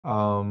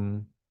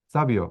Um,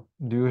 Sabio,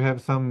 do you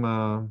have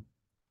some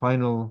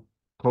final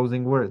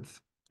closing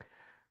words?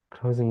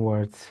 Closing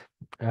words.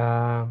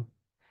 Um,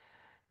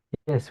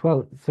 yes,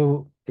 well,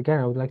 so again,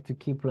 I would like to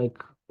keep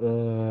like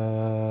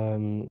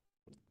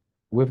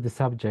with the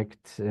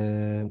subject,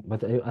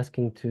 but are you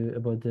asking to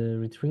about the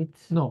retreat?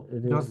 No,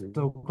 just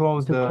to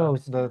close To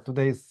close. the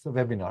today's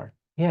webinar.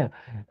 Yeah,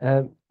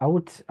 I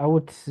would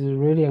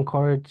really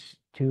encourage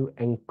to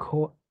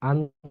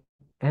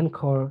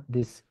anchor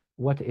this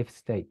what if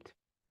state.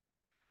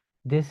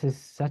 This is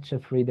such a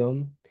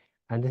freedom,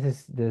 and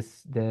this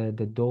is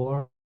the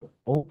door,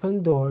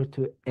 open door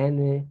to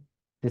any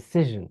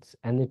decisions,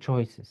 any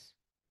choices.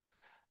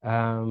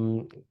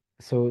 Um,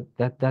 so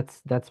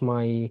that's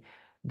my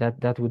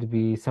that would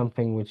be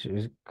something which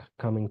is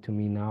coming to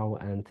me now,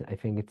 and I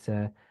think it's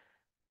a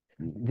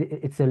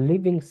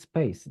living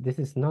space. This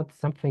is not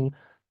something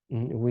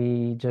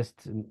we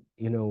just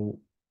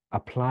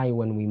apply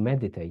when we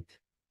meditate.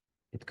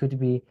 It could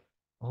be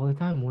all the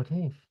time. What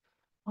if?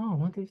 Oh,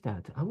 what if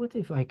that? What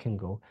if I can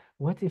go?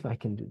 What if I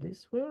can do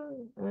this?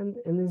 Well, and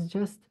it's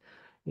just,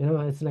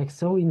 it's like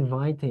so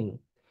inviting.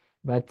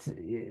 But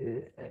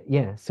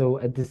yeah, so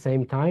at the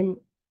same time,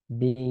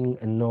 being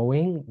and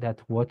knowing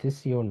that what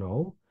is your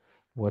no,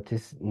 what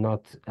is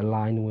not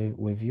aligned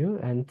with you,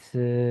 and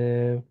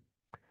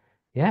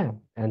yeah,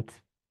 and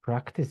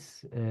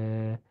practice.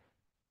 In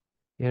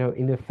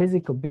the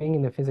physical, being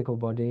in the physical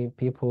body,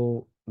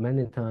 people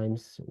many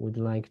times would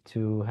like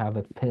to have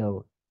a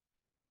pill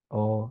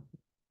or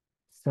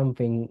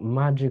something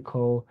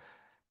magical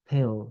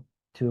pill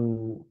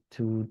to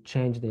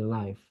change their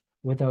life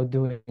without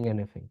doing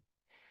anything.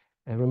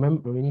 And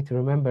remember, we need to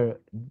remember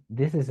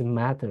this is a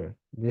matter.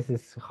 This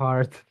is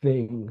hard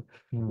thing.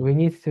 Mm. We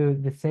need to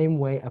the same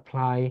way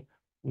apply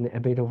a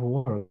bit of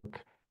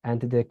work.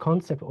 And the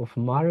concept of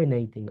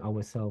marinating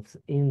ourselves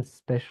in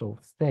specific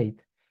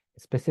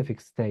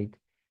state,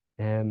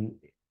 um,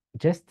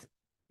 just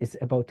is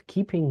about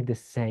keeping the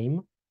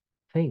same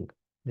thing,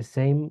 the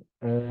same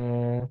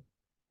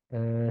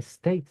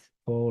state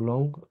for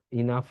long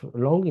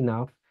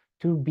enough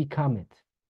to become it.